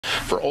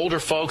For older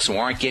folks who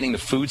aren't getting the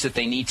foods that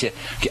they need to,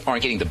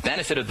 aren't getting the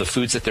benefit of the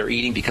foods that they're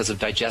eating because of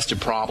digestive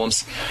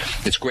problems.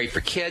 It's great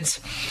for kids.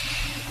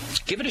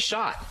 Give it a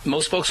shot.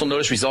 Most folks will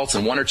notice results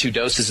in 1 or 2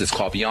 doses. It's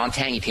called Beyond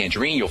Tangy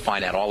Tangerine. You'll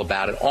find out all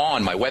about it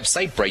on my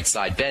website,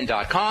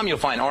 brightsideben.com. You'll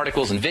find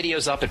articles and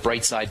videos up at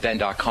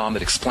brightsideben.com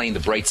that explain the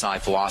Bright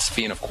Side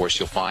philosophy. And, of course,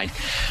 you'll find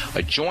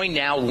a Join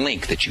Now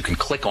link that you can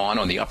click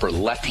on the upper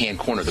left-hand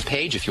corner of the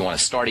page if you want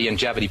to start a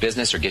longevity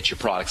business or get your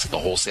products at the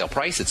wholesale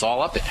price. It's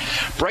all up at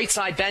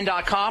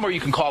brightsideben.com, or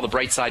you can call the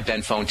Brightside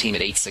Ben phone team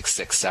at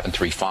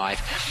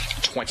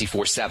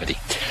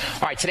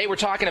 866-735-2470. All right, today we're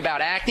talking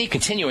about acne,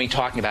 continuing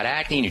talking about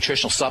acne,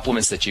 nutritional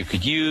supplements that you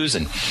could use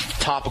and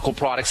topical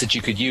products that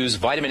you could use.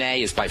 Vitamin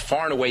A is by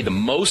far and away the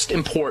most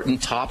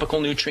important topical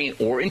nutrient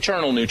or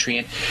internal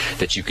nutrient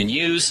that you can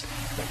use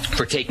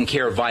for taking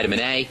care of vitamin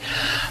A.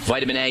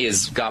 Vitamin A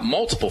has got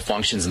multiple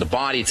functions in the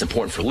body. It's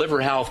important for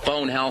liver health,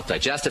 bone health,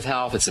 digestive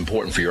health. It's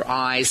important for your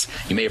eyes.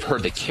 You may have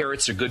heard that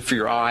carrots are good for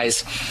your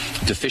eyes.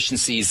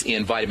 Deficiencies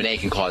in vitamin A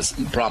can cause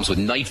problems with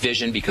night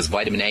vision because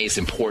vitamin A is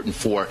important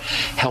for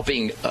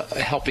helping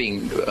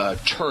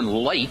turn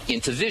light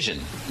into vision.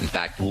 In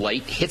fact, light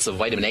hits a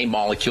vitamin A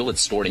molecule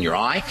that's stored in your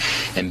eye,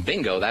 and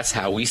bingo, that's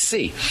how we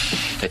see.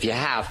 If you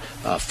have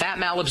fat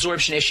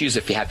malabsorption issues,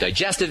 if you have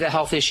digestive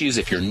health issues,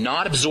 if you're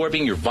not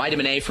absorbing your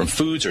vitamin A from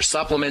foods or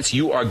supplements,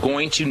 you are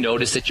going to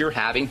notice that you're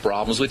having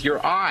problems with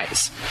your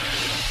eyes.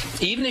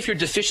 Even if your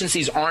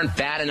deficiencies aren't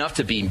bad enough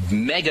to be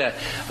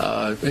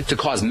to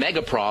cause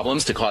mega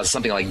problems, to cause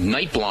something like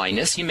night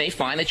blindness, you may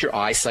find that your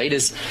eyesight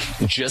is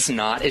just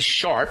not as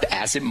sharp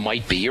as it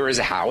might be or as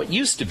how it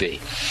used to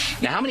be.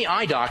 Now, how many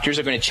eye doctors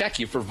are going to check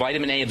you for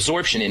vitamin A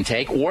absorption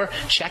intake or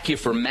check you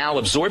for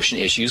malabsorption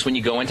issues when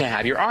you go in to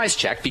have your eyes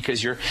checked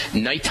because your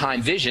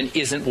nighttime vision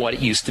isn't what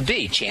it used to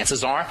be?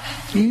 Chances are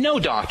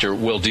no doctor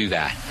will do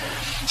that.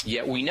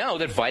 Yet we know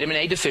that vitamin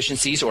A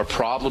deficiencies or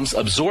problems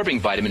absorbing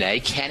vitamin A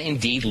can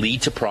indeed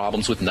lead to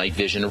problems with night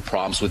vision or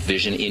problems with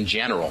vision in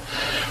general.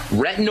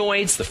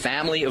 Retinoids, the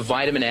family of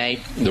vitamin A,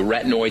 the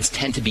retinoids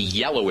tend to be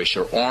yellowish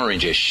or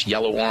orangish,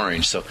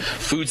 yellow-orange. So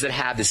foods that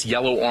have this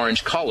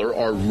yellow-orange color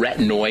are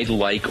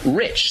retinoid-like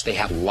rich. They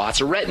have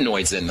lots of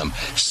retinoids in them.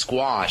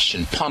 Squash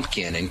and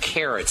pumpkin and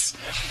carrots.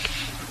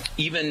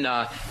 Even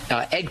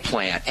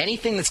eggplant,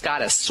 anything that's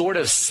got a sort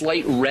of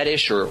slight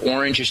reddish or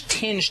orangish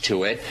tinge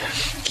to it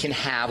can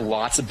have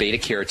lots of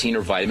beta-carotene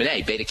or vitamin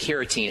A.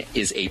 Beta-carotene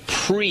is a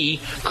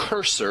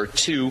precursor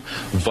to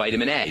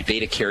vitamin A.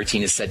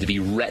 Beta-carotene is said to be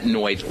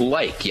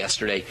retinoid-like.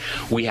 Yesterday,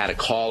 we had a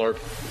caller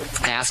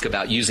ask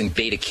about using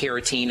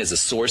beta-carotene as a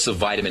source of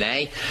vitamin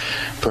A.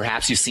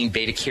 Perhaps you've seen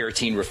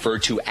beta-carotene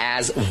referred to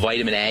as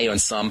vitamin A on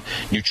some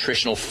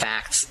nutritional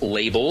facts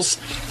labels.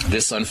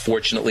 This,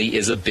 unfortunately,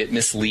 is a bit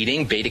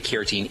misleading.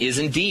 Beta-carotene is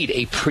indeed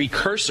a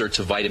precursor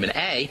to vitamin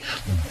A,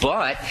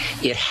 but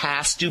it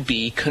has to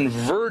be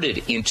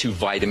converted into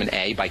vitamin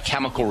A by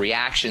chemical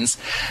reactions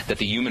that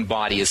the human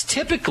body is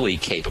typically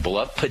capable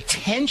of,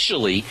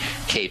 potentially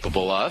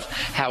capable of.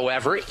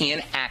 However,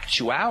 in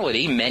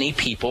actuality, many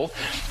people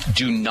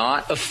do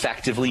not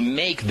effectively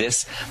make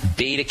this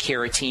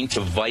beta-carotene to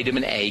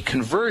vitamin A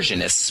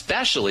conversion,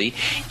 especially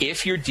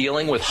if you're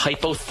dealing with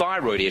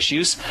hypothyroid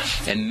issues,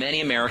 and many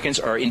Americans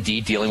are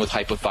indeed dealing with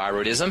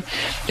hypothyroidism.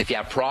 If you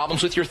have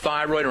problems with your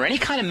thyroid or any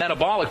kind of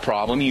metabolic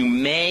problem, you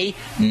may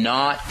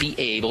not be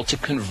able to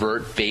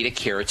convert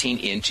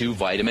beta-carotene into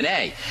vitamin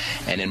A.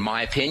 And in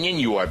my opinion,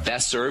 you are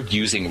best served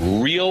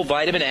using real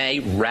vitamin A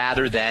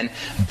rather than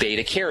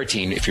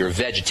beta-carotene. If you're a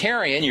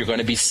vegetarian, you're going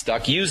to be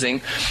stuck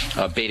using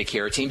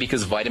beta-carotene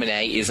because vitamin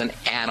A is an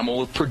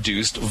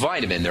animal-produced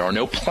vitamin. There are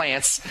no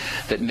plants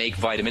that make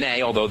vitamin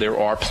A, although there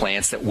are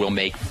plants that will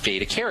make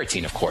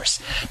beta-carotene, of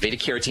course.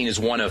 Beta-carotene is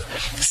one of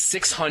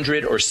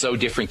 600 or so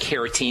different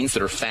carotenes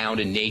that are found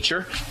in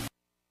nature.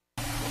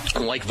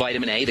 Like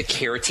vitamin A, the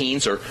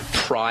carotenes are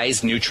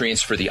prized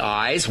nutrients for the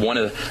eyes. One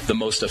of the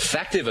most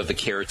effective of the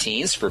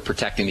carotenes for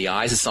protecting the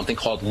eyes is something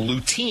called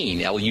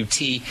lutein,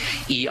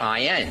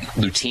 L-U-T-E-I-N.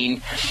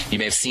 Lutein, you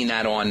may have seen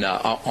that on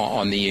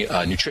the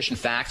nutrition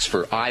facts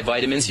for eye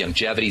vitamins.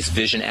 Longevity's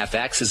Vision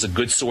FX is a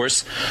good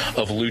source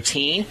of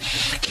lutein.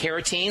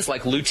 Carotenes,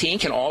 like lutein,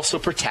 can also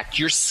protect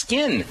your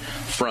skin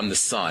from the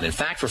sun. In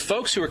fact, for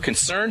folks who are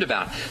concerned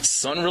about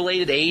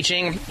sun-related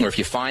aging, or if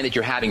you find that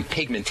you're having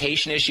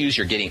pigmentation issues,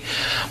 you're getting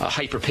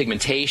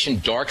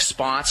hyperpigmentation, dark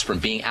spots from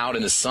being out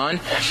in the sun,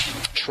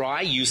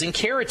 try using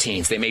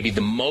carotenes. They may be the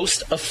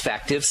most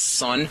effective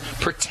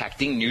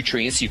sun-protecting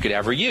nutrients you could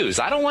ever use.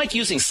 I don't like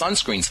using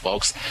sunscreens,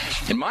 folks.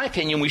 In my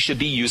opinion, we should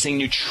be using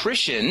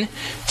nutrition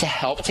to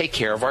help take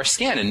care of our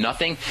skin, and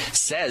nothing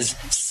says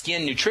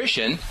skin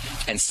nutrition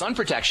and sun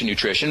protection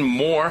nutrition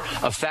more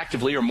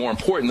effectively or more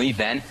importantly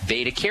than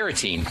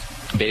beta-carotene.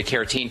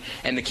 Beta-carotene,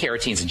 and the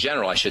carotenes in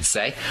general, I should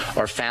say,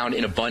 are found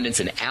in abundance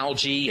in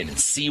algae and in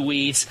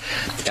seaweeds.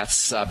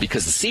 That's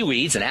because the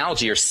seaweeds and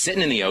algae are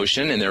sitting in the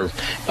ocean, and they're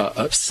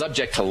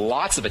subject to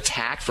lots of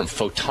attack from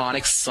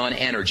photonic sun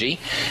energy,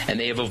 and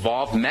they have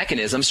evolved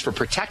mechanisms for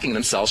protecting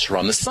themselves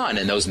from the sun.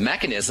 And those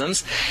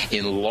mechanisms,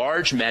 in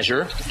large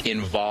measure,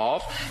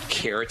 involve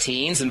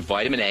carotenes and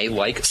vitamin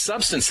A-like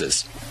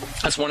substances.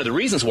 That's one of the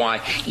reasons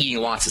why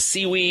eating lots of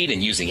seaweed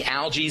and using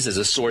algae as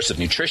a source of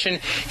nutrition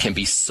can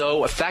be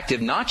so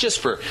effective, not just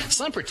for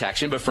sun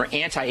protection, but for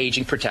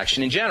anti-aging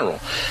protection in general.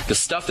 The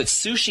stuff that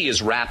sushi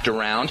is wrapped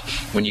around,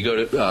 when you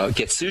go to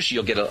get sushi,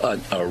 you'll get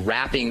a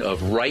wrapping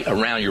of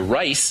around your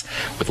rice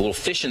with a little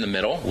fish in the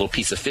middle, a little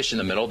piece of fish in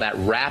the middle. That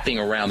wrapping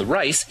around the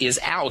rice is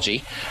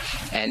algae,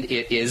 and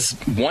it is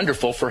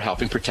wonderful for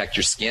helping protect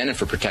your skin and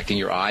for protecting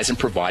your eyes and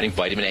providing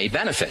vitamin A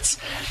benefits.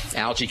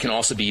 Algae can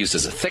also be used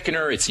as a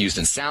thickener. It's used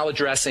in salad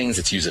dressings.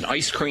 It's used in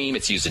ice cream.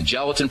 It's used in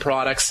gelatin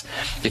products.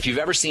 If you've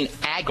ever seen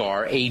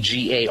agar,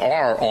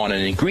 A-G-A-R, on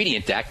an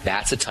ingredient deck,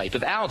 that's a type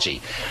of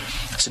algae.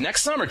 So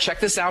next summer, check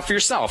this out for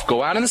yourself.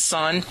 Go out in the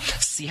sun,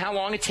 see how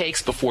long it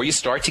takes before you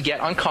start to get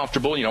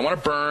uncomfortable. You don't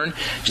want to burn.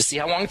 Just see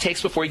how long it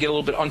takes before you get a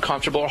little bit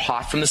uncomfortable or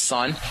hot from the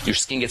sun. Your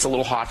skin gets a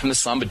little hot from the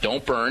sun, but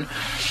don't burn.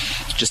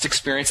 Just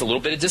experience a little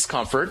bit of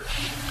discomfort.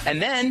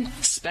 And then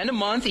spend a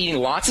month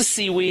eating lots of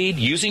seaweed,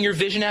 using your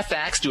Vision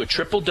FX. Do a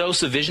triple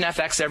dose of Vision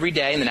FX every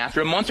day, and then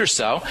after a month or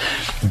so,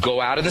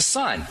 go out in the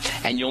sun.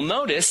 And you'll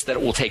notice that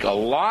it will take a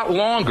lot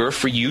longer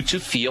for you to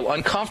feel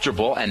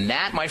uncomfortable. And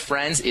that, my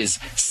friends, is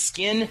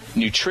skin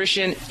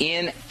nutrition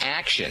in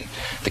action.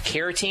 The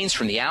carotenes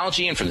from the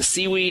algae and from the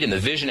seaweed and the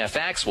Vision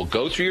FX will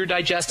go through your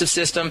digestive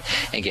system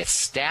and get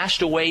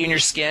stashed away in your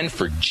skin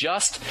for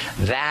just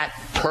that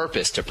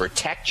purpose, to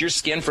protect your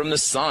skin from the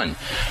sun.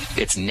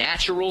 It's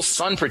natural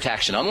sun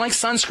protection. Unlike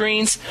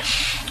sunscreens,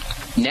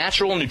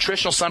 natural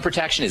nutritional sun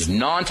protection is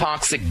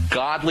non-toxic,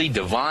 godly,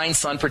 divine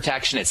sun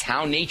protection. It's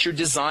how nature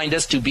designed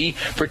us to be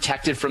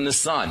protected from the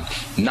sun.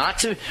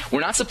 We're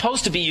not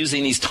supposed to be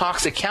using these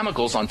toxic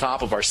chemicals on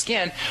top of our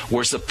skin.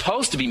 We're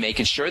supposed to be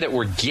making sure that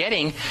we're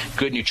getting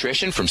good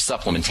nutrition from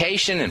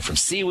supplementation and from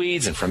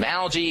seaweeds and from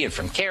algae and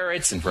from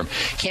carrots and from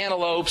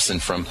cantaloupes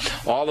and from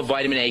all the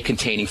vitamin A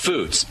containing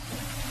foods.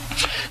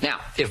 Now,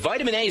 if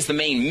vitamin A is the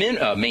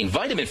main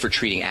vitamin for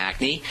treating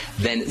acne,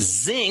 then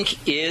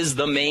zinc is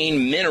the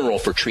main mineral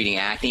for treating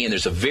acne, and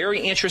there's a very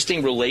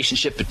interesting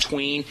relationship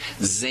between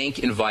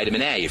zinc and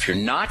vitamin A. If you're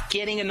not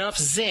getting enough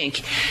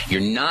zinc,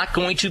 you're not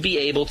going to be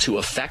able to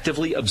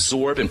effectively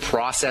absorb and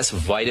process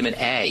vitamin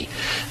A.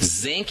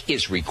 Zinc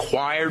is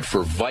required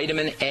for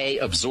vitamin A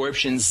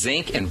absorption.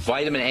 Zinc and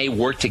vitamin A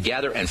work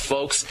together, and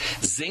folks,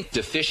 zinc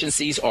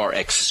deficiencies are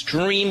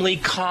extremely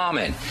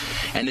common,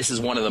 and this is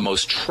one of the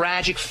most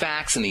tragic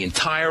facts in the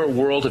entire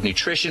world of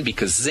nutrition,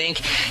 because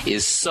zinc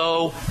is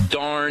so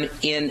darn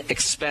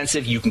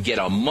inexpensive. You can get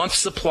a month's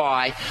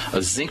supply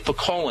of zinc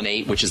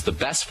picolinate, which is the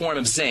best form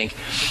of zinc.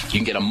 You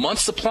can get a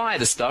month's supply of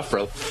the stuff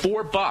for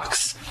 $4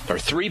 or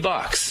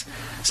 $3.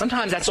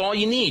 Sometimes that's all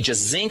you need,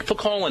 just zinc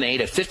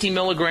picolinate at 50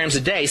 milligrams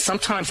a day.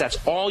 Sometimes that's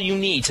all you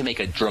need to make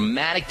a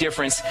dramatic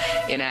difference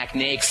in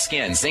acneic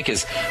skin. Zinc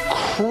is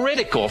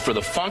critical for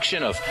the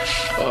function of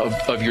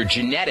your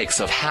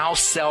genetics, of how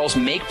cells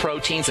make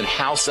proteins and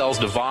how cells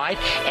divide.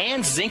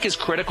 And zinc is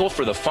critical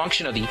for the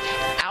function of the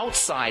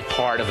outside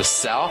part of a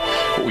cell,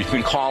 what we've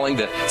been calling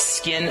the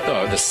skin,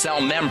 the cell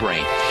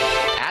membrane.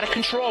 Out of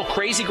control,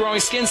 crazy growing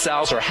skin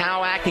cells are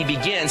how acne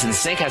begins, and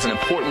zinc has an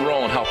important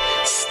role in help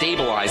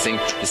stabilizing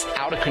this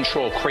out of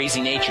control,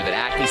 crazy nature that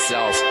acne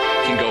cells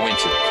can go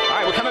into. All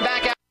right, we're coming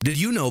back out. Did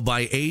you know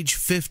by age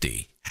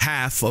 50,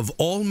 half of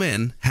all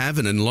men have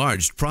an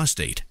enlarged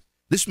prostate?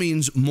 This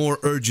means more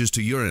urges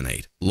to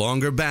urinate,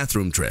 longer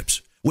bathroom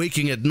trips,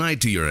 waking at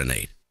night to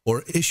urinate,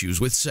 or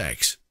issues with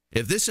sex.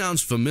 If this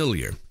sounds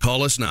familiar,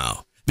 call us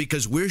now,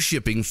 because we're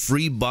shipping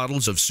free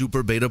bottles of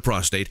Super Beta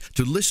Prostate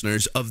to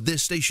listeners of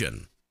this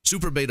station.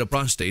 Super Beta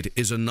Prostate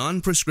is a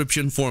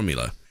non-prescription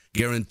formula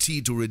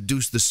guaranteed to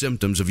reduce the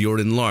symptoms of your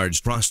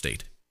enlarged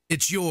prostate.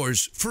 It's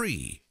yours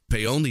free.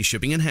 Pay only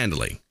shipping and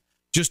handling.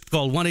 Just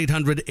call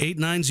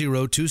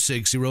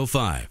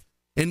 1-800-890-2605.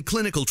 In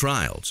clinical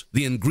trials,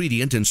 the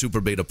ingredient in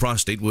Super Beta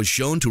Prostate was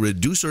shown to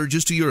reduce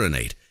urges to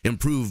urinate,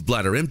 improve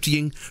bladder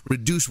emptying,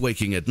 reduce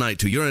waking at night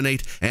to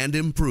urinate, and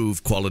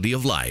improve quality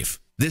of life.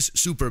 This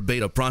Super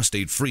Beta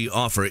Prostate free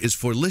offer is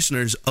for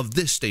listeners of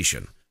this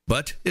station,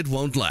 but it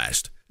won't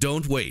last.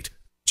 Don't wait.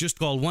 Just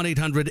call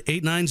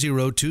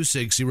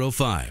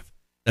 1-800-890-2605.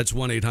 That's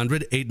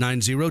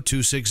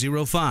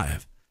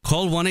 1-800-890-2605.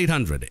 Call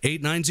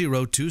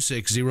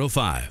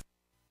 1-800-890-2605.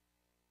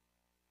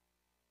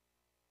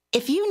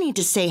 If you need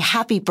to say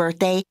happy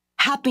birthday,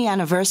 happy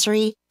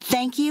anniversary,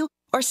 thank you,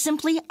 or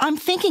simply I'm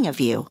thinking of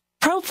you,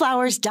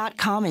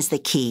 ProFlowers.com is the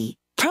key.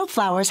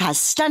 ProFlowers has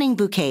stunning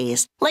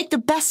bouquets, like the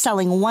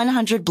best-selling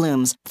 100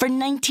 blooms for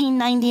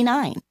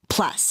 $19.99.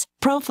 Plus,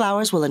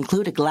 ProFlowers will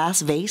include a glass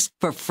vase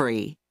for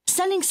free.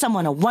 Sending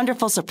someone a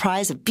wonderful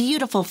surprise of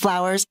beautiful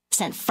flowers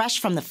sent fresh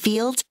from the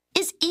fields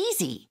is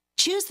easy.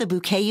 Choose the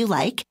bouquet you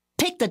like,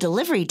 pick the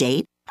delivery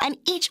date, And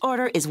each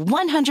order is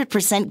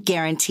 100%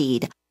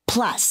 guaranteed.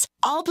 Plus,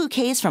 all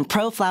bouquets from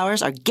Pro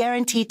Flowers are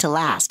guaranteed to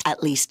last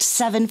at least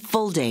 7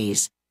 full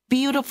days.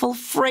 Beautiful,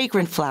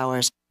 fragrant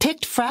flowers,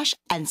 picked fresh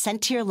and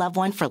sent to your loved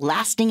one for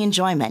lasting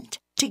enjoyment.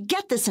 To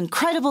get this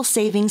incredible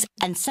savings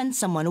and send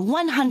someone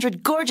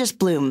 100 gorgeous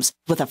blooms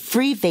with a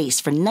free vase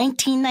for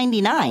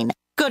 $19.99,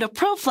 go to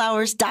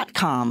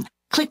proflowers.com.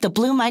 Click the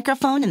blue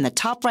microphone in the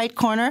top right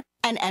corner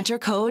and enter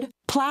code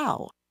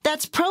PLOW.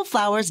 That's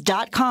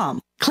proflowers.com.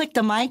 Click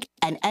the mic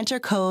and enter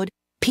code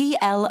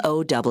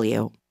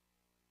PLOW.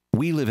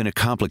 We live in a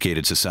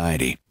complicated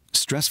society.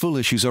 Stressful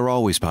issues are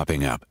always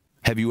popping up.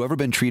 Have you ever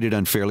been treated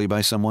unfairly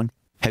by someone?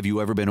 Have you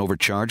ever been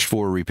overcharged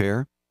for a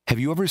repair? Have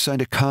you ever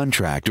signed a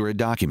contract or a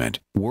document?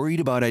 Worried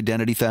about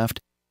identity theft?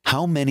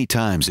 How many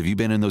times have you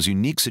been in those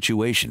unique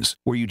situations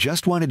where you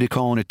just wanted to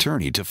call an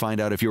attorney to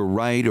find out if you're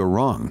right or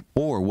wrong,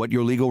 or what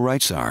your legal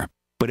rights are?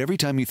 But every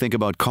time you think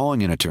about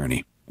calling an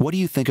attorney, what do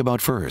you think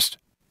about first?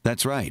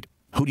 That's right.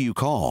 Who do you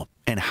call,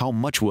 and how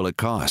much will it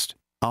cost?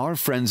 Our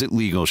friends at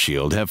Legal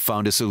Shield have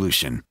found a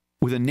solution.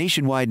 With a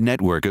nationwide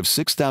network of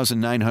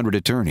 6,900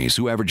 attorneys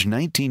who average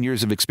 19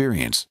 years of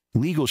experience,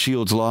 Legal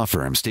Shield's law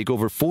firms take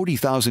over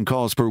 40,000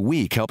 calls per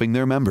week helping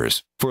their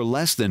members. For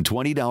less than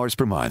 $20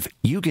 per month,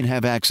 you can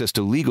have access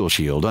to Legal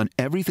Shield on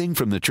everything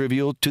from the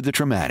trivial to the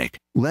traumatic.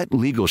 Let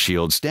Legal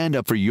Shield stand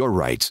up for your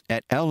rights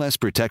at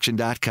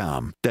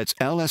lsprotection.com. That's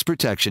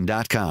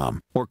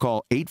lsprotection.com. Or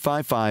call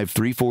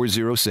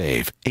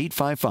 855-340-SAVE,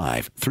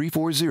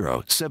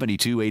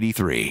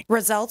 855-340-7283.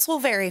 Results will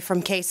vary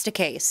from case to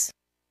case.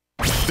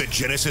 The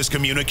Genesis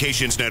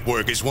Communications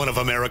Network is one of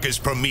America's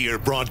premier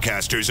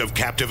broadcasters of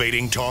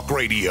captivating talk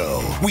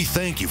radio. We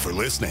thank you for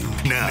listening.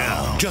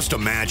 Now, just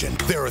imagine,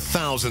 there are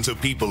thousands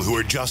of people who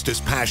are just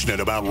as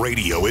passionate about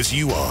radio as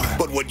you are.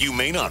 But what you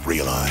may not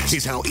realize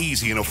is how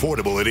easy and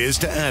affordable it is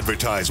to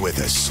advertise with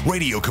us.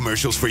 Radio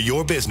commercials for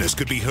your business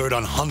could be heard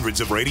on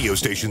hundreds of radio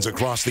stations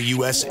across the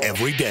U.S.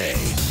 every day.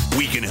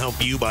 We can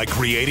help you by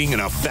creating an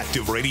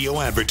effective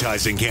radio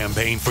advertising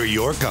campaign for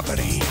your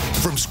company.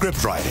 From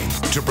script writing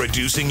to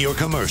producing your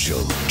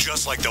commercial,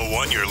 just like the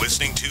one you're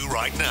listening to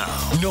right now.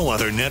 No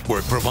other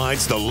network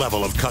provides the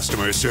level of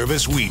customer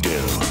service we do.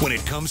 When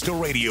it comes to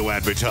radio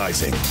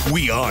advertising,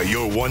 we are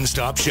your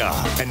one-stop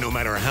shop. And no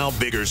matter how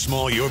big or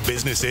small your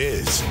business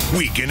is,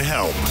 we can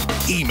help.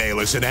 Email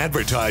us at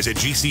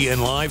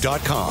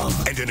advertise@gcnlive.com,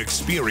 and an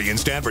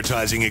experienced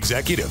advertising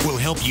executive will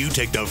help you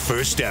take the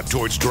first step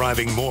towards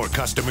driving more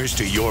customers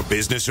to your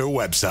business or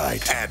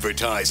website.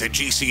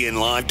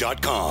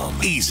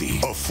 Advertise@gcnlive.com. Easy,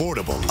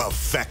 affordable,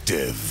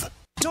 effective.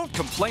 Don't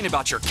complain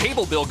about your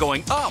cable bill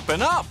going up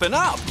and up and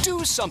up.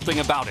 Do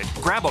something about it.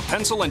 Grab a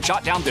pencil and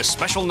jot down this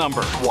special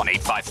number,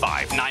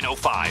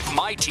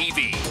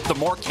 1-855-905-MY-TV. The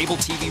more cable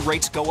TV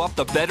rates go up,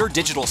 the better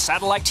digital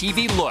satellite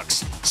TV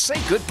looks. Say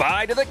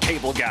goodbye to the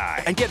cable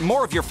guy and get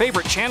more of your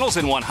favorite channels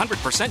in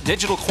 100%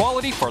 digital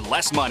quality for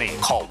less money.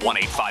 Call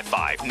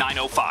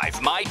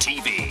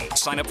 1-855-905-MY-TV.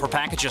 Sign up for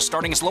packages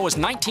starting as low as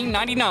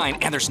 $19.99,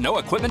 and there's no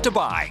equipment to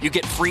buy. You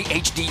get free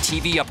HD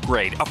TV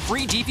upgrade, a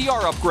free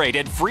DVR upgrade,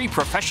 and free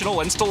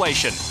professional installation.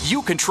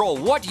 You control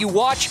what you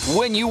watch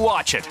when you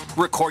watch it.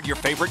 Record your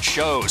favorite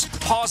shows,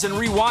 pause and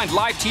rewind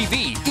live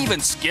TV, even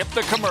skip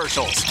the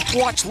commercials.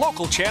 Watch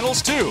local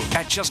channels too.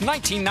 At just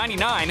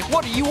 $19.99,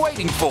 what are you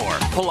waiting for?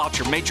 Pull out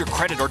your major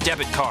credit or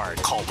debit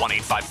card. Call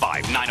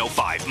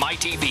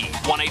 1-855-905-MY-TV.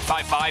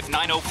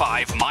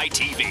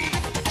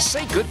 1-855-905-MY-TV.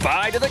 Say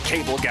goodbye to the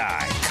cable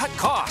guy. Cut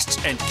costs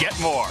and get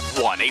more.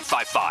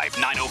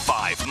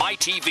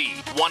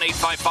 1-855-905-MY-TV.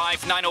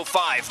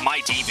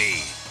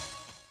 1-855-905-MY-TV.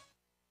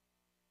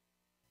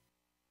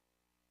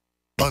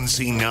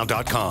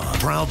 UnseenNow.com,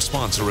 proud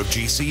sponsor of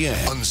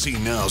GCN.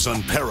 Unseen Now's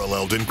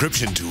unparalleled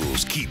encryption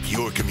tools keep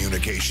your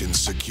communications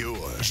secure.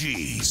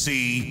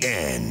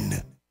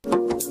 GCN.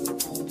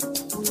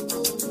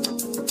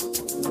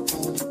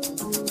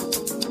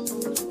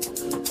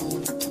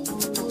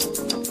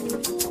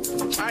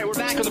 All right, we're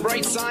back on the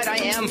bright side. I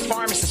am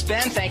Pharmacist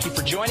Ben. Thank you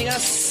for joining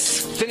us.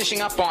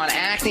 Finishing up on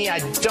acne. I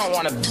don't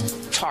want to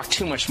talk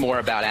too much more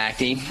about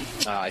acne.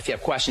 If you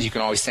have questions, you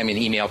can always send me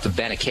an email to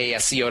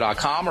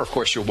ben@ksco.com, or of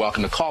course you're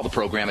welcome to call the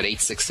program at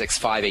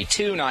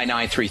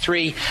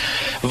 866-582-9933.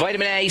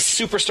 Vitamin A,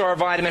 superstar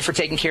vitamin for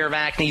taking care of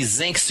acne.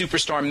 Zinc,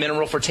 superstar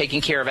mineral for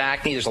taking care of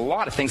acne. There's a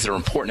lot of things that are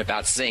important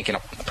about zinc, and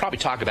I'll probably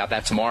talk about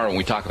that tomorrow when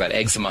we talk about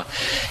eczema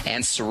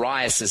and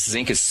psoriasis.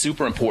 Zinc is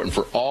super important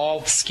for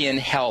all skin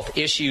health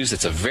issues.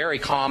 It's a very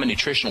common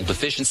nutritional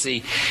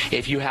deficiency.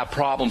 If you have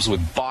problems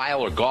with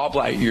bile or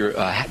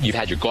gallbladder, you've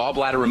had your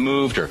gallbladder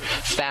removed, or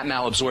fat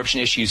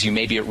malabsorption issues, you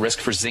may be at risk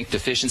for zinc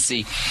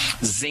deficiency.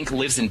 Zinc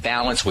lives in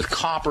balance with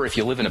copper. If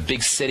you live in a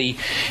big city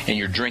and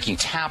you're drinking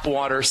tap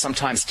water,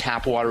 sometimes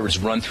tap water is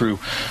run through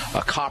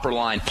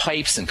copper-lined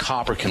pipes, and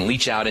copper can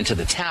leach out into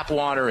the tap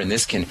water, and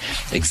this can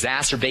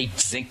exacerbate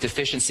zinc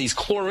deficiencies.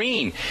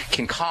 Chlorine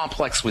can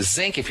complex with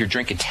zinc. If you're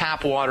drinking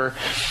tap water,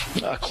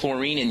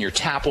 chlorine in your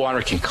tap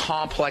water can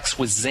complex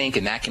with zinc,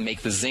 and that can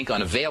make the zinc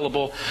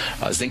unavailable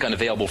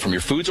from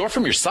your foods or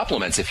from your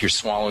supplements if you're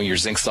swallowing your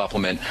zinc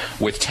supplement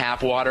with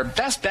tap water.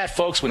 Best bet,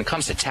 folks, when it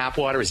comes to tap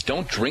water is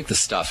don't drink the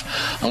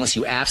stuff unless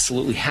you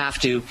absolutely have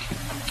to.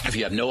 If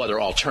you have no other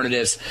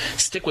alternatives,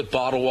 stick with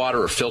bottled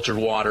water or filtered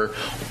water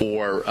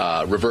or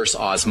reverse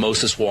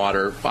osmosis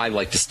water. I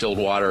like distilled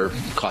water.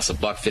 It costs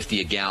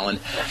 $1.50 a gallon.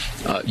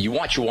 You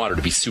want your water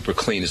to be super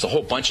clean. There's a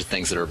whole bunch of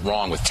things that are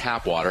wrong with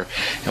tap water,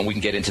 and we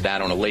can get into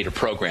that on a later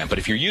program. But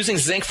if you're using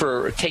zinc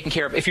for taking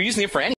care of, if you're using it for any